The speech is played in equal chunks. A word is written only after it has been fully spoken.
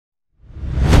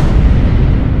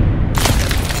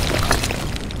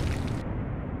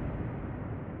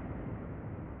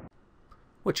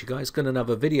What you guys, got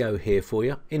another video here for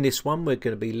you. In this one we're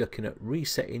going to be looking at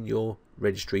resetting your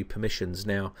registry permissions.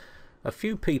 Now, a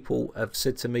few people have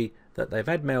said to me that they've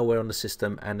had malware on the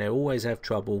system and they always have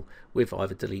trouble with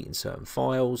either deleting certain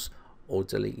files or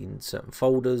deleting certain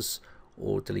folders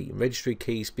or deleting registry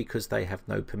keys because they have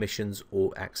no permissions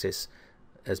or access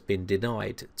has been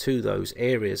denied to those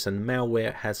areas, and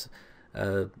malware has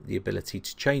the ability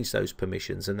to change those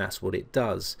permissions, and that's what it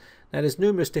does. Now, there's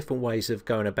numerous different ways of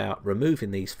going about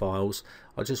removing these files.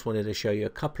 I just wanted to show you a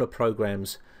couple of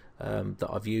programs that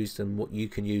I've used and what you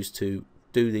can use to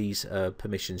do these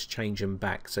permissions, change them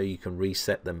back so you can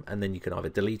reset them, and then you can either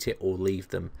delete it or leave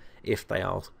them if they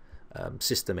are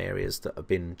system areas that have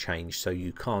been changed so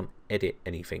you can't edit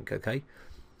anything. Okay,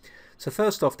 so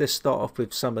first off, let's start off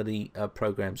with some of the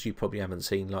programs you probably haven't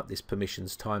seen, like this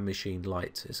Permissions Time Machine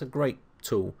Lite. It's a great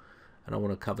tool and I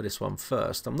want to cover this one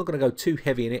first. I'm not going to go too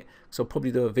heavy in it because I'll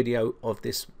probably do a video of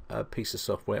this piece of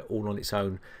software all on its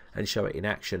own and show it in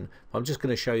action. I'm just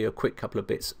going to show you a quick couple of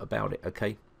bits about it.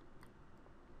 Okay,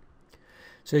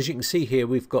 so as you can see here,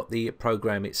 we've got the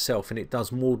program itself, and it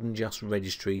does more than just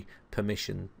registry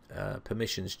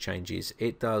permissions changes.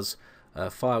 It does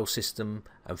file system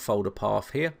and folder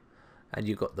path here, and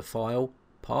you've got the file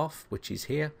path, which is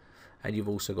here, and you've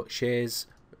also got shares,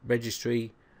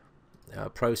 registry,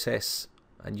 process,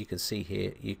 and you can see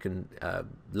here you can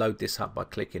load this up by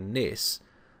clicking this,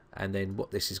 and then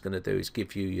what this is going to do is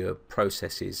give you your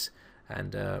processes,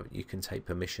 and you can take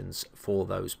permissions for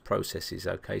those processes.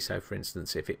 Okay, so for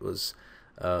instance, if it was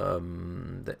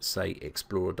let's say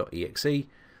explorer.exe,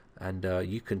 and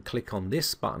you can click on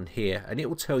this button here and it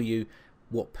will tell you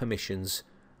what permissions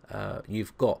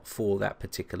you've got for that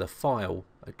particular file.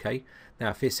 Okay,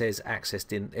 now if it says access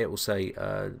didn't, it will say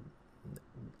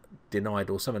denied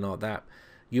or something like that.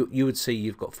 You would see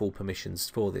you've got full permissions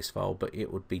for this file, but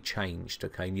it would be changed.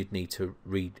 Okay, and you'd need to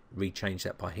rechange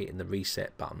that by hitting the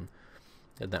reset button,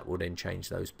 and that will then change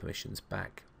those permissions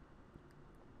back.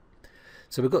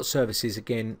 So we've got services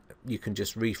again. You can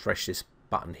just refresh this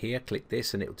button here, click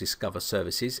this, and it will discover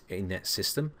services in that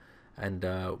system, and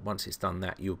once it's done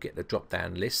that, you'll get the drop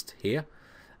down list here,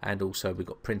 and also we've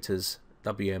got printers,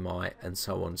 WMI, and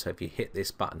so on. So if you hit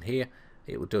this button here,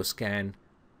 it will do a scan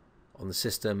on the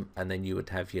system, and then you would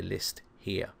have your list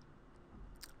here.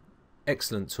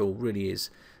 Excellent tool, really is.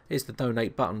 Here's the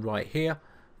donate button right here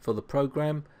for the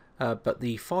program, but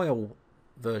the file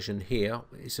version here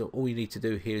is all you need to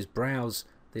do here is browse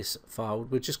this file.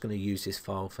 We're just going to use this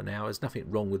file for now. There's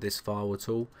nothing wrong with this file at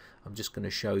all. I'm just going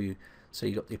to show you. So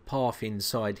you got the path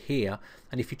inside here,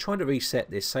 and if you're trying to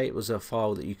reset this, say it was a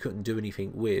file that you couldn't do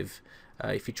anything with,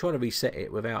 if you try to reset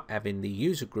it without having the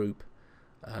user group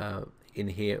in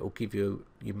here, it will give you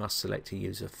must select a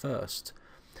user first.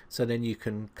 So then you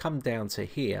can come down to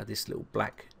here, this little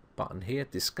black button here,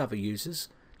 discover users,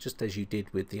 just as you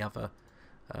did with the other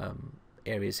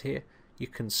areas here. You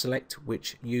can select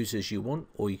which users you want,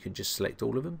 or you can just select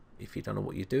all of them if you don't know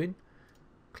what you're doing.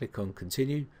 Click on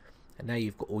continue, and now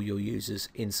you've got all your users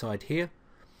inside here.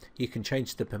 You can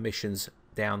change the permissions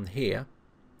down here,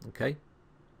 okay,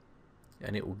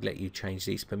 and it will let you change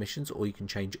these permissions, or you can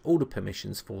change all the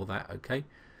permissions for that. Okay,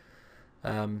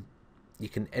 you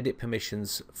can edit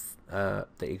permissions that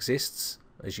exists.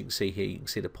 As you can see here, you can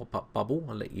see the pop-up bubble.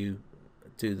 I'll let you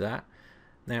do that.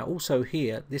 Now also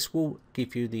here, this will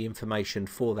give you the information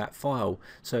for that file.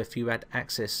 So if you had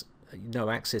access,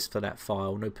 no access for that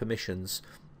file, no permissions,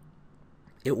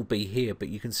 it will be here, but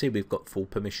you can see we've got full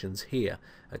permissions here.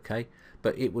 Okay,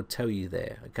 but it would tell you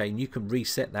there. Okay, and you can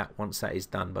reset that once that is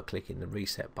done by clicking the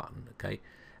reset button. Okay,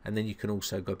 and then you can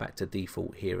also go back to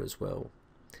default here as well.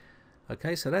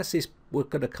 Okay, so that's this. We're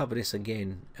going to cover this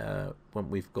again when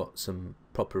we've got some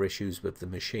proper issues with the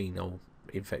machine. I'll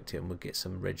infect it and we'll get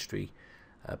some registry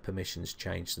permissions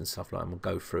changed and stuff like that, and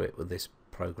we'll go through it with this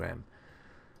program.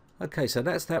 Okay, so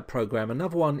that's that program.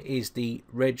 Another one is the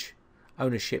Reg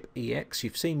Ownership EX.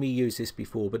 You've seen me use this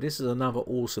before, but this is another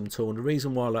awesome tool, and the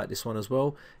reason why I like this one as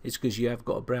well is because you have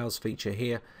got a browse feature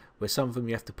here where some of them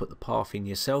you have to put the path in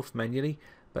yourself manually,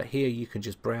 but here you can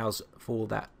just browse for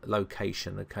that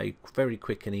location. Okay, very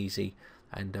quick and easy,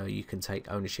 and you can take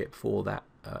ownership for that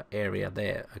area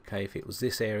there. Okay, if it was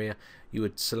this area, you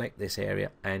would select this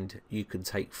area and you can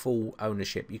take full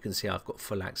ownership. You can see I've got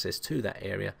full access to that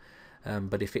area,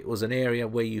 but if it was an area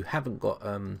where you haven't got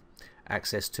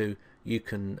access to, you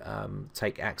can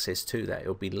take access to that.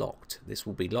 It'll be locked. This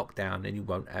will be locked down and you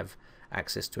won't have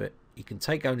access to it. You can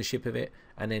take ownership of it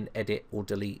and then edit or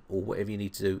delete or whatever you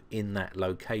need to do in that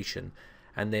location,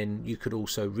 and then you could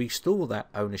also restore that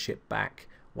ownership back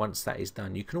once that is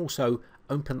done. You can also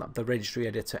open up the registry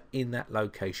editor in that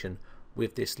location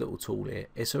with this little tool here.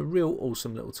 It's a real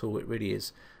awesome little tool, it really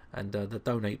is. And the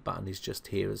donate button is just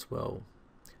here as well,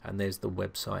 and there's the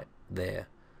website there.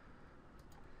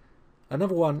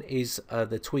 Another one is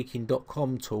the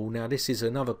tweaking.com tool. Now this is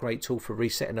another great tool for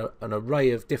resetting an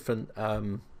array of different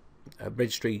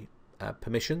registry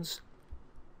permissions.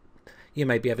 You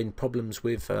may be having problems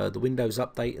with the Windows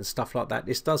update and stuff like that.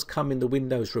 This does come in the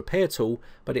Windows repair tool,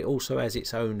 but it also has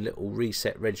its own little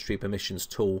reset registry permissions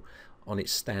tool on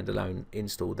its standalone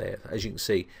install there, as you can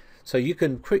see. So you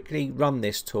can quickly run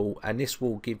this tool, and this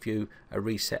will give you a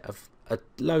reset of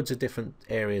loads of different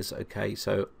areas. Okay,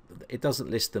 so it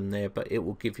doesn't list them there, but it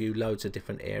will give you loads of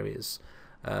different areas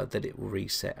that it will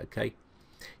reset. Okay,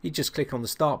 you just click on the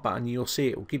start button, you'll see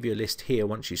it will give you a list here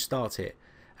once you start it,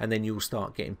 and then you'll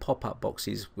start getting pop-up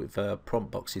boxes with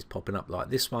prompt boxes popping up like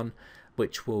this one,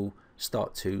 which will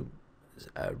start to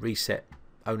reset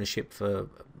ownership for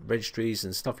registries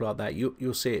and stuff like that.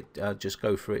 You'll see it just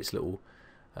go through its little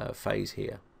phase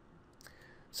here.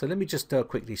 So let me just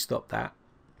quickly stop that.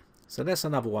 So that's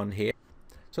another one here.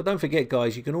 So don't forget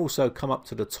guys, you can also come up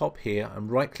to the top here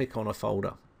and right click on a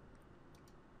folder,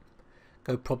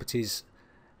 go properties,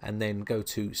 and then go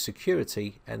to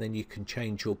security, and then you can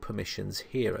change your permissions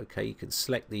here. Okay, you can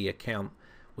select the account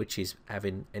which is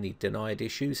having any denied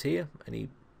issues here, any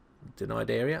denied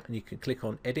area, and you can click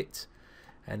on edit,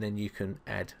 and then you can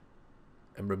add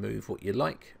and remove what you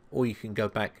like, or you can go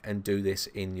back and do this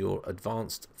in your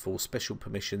advanced for special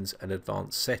permissions and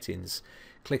advanced settings.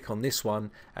 Click on this one,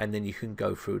 and then you can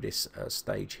go through this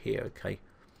stage here. Okay,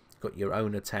 got your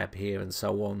owner tab here and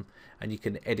so on, and you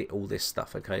can edit all this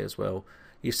stuff, okay, as well.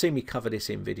 You've seen me cover this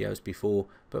in videos before,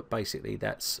 but basically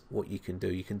that's what you can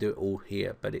do. You can do it all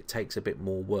here, but it takes a bit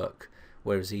more work,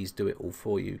 whereas these do it all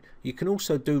for you. You can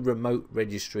also do remote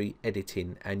registry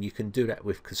editing, and you can do that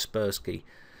with Kaspersky.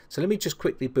 So let me just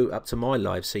quickly boot up to my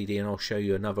live CD, and I'll show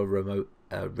you another remote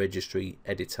registry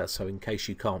editor, so in case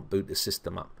you can't boot the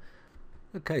system up.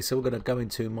 Okay, so we're going to go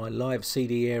into my live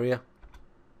CD area,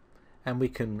 and we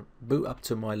can boot up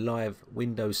to my live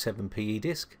Windows 7 PE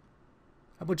disk,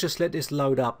 and we'll just let this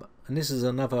load up. And this is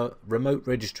another remote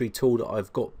registry tool that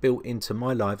I've got built into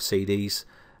my live CDs,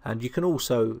 and you can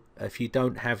also, if you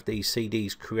don't have these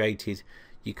CDs created,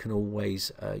 you can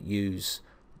always use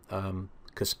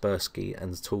Kaspersky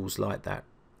and tools like that.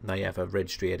 They have a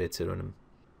registry editor in them.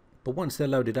 But once they're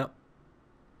loaded up,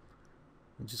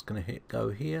 I'm just going to hit go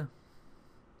here.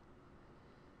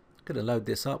 Going to load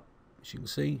this up, as you can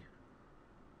see,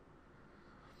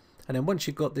 and then once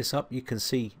you've got this up, you can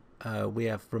see we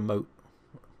have remote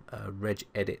reg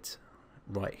edit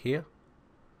right here.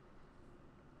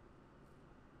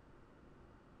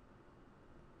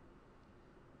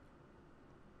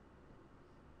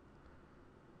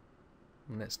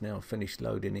 And that's now finished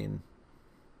loading in.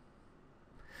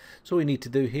 So all we need to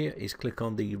do here is click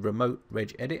on the remote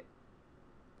reg edit,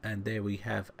 and there we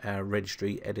have our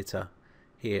registry editor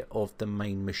here of the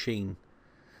main machine.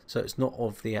 So it's not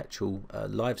of the actual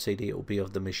live CD, it will be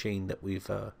of the machine that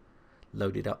we've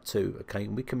loaded up to. Okay,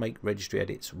 and we can make registry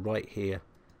edits right here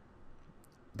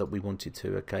that we wanted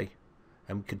to. Okay,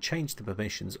 and we can change the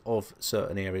permissions of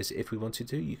certain areas if we wanted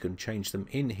to. You can change them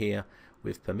in here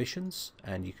with permissions,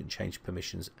 and you can change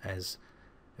permissions as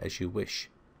you wish.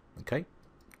 Okay,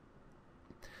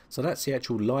 so that's the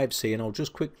actual live C, and I'll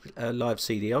just live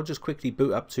CD. I'll just quickly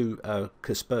boot up to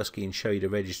Kaspersky and show you the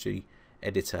registry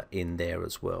editor in there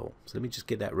as well. So let me just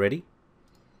get that ready.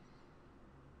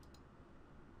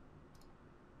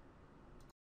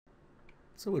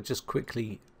 So we'll just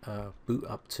quickly boot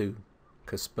up to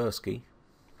Kaspersky.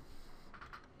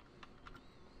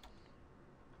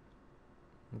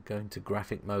 I'm going to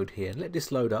graphic mode here. Let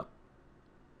this load up.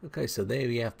 Okay, so there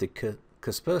we have the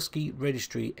Kaspersky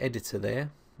registry editor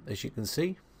there, as you can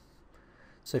see.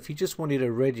 So if you just wanted a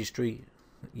registry,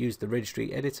 use the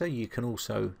registry editor, you can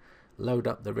also load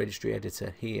up the registry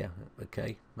editor here.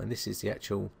 Okay, and this is the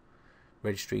actual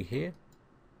registry here,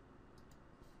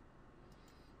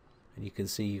 and you can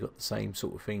see you got the same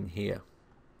sort of thing here.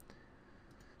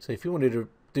 So if you wanted to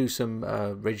do some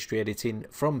registry editing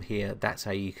from here, that's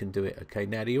how you can do it. Okay,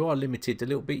 now you are limited a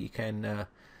little bit. You can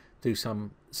do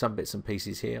some bits and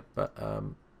pieces here, but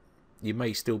you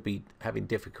may still be having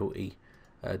difficulty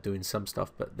doing some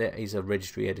stuff. But there is a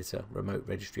registry editor, remote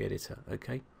registry editor.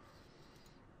 Okay,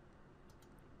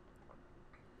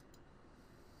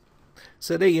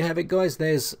 so there you have it, guys.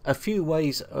 There's a few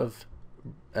ways of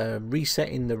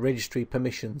resetting the registry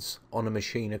permissions on a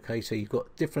machine. Okay, so you've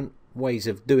got different ways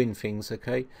of doing things.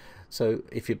 Okay, so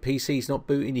if your PC is not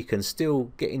booting, you can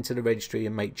still get into the registry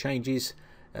and make changes.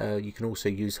 You can also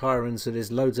use hiring, so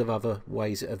there's loads of other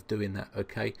ways of doing that.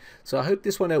 Okay, so I hope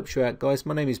this one helps you out, guys.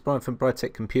 My name is Brian from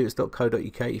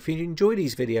briteccomputers.co.uk. If you enjoy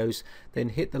these videos, then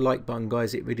hit the like button,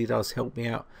 guys. It really does help me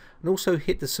out. And also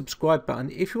hit the subscribe button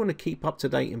if you want to keep up to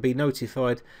date and be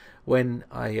notified when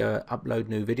I upload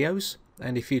new videos.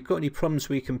 And if you've got any problems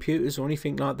with your computers or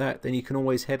anything like that, then you can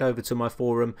always head over to my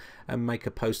forum and make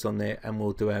a post on there, and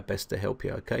we'll do our best to help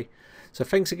you. Okay, so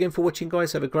thanks again for watching,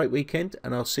 guys. Have a great weekend,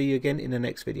 and I'll see you again in the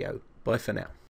next video. Bye for now.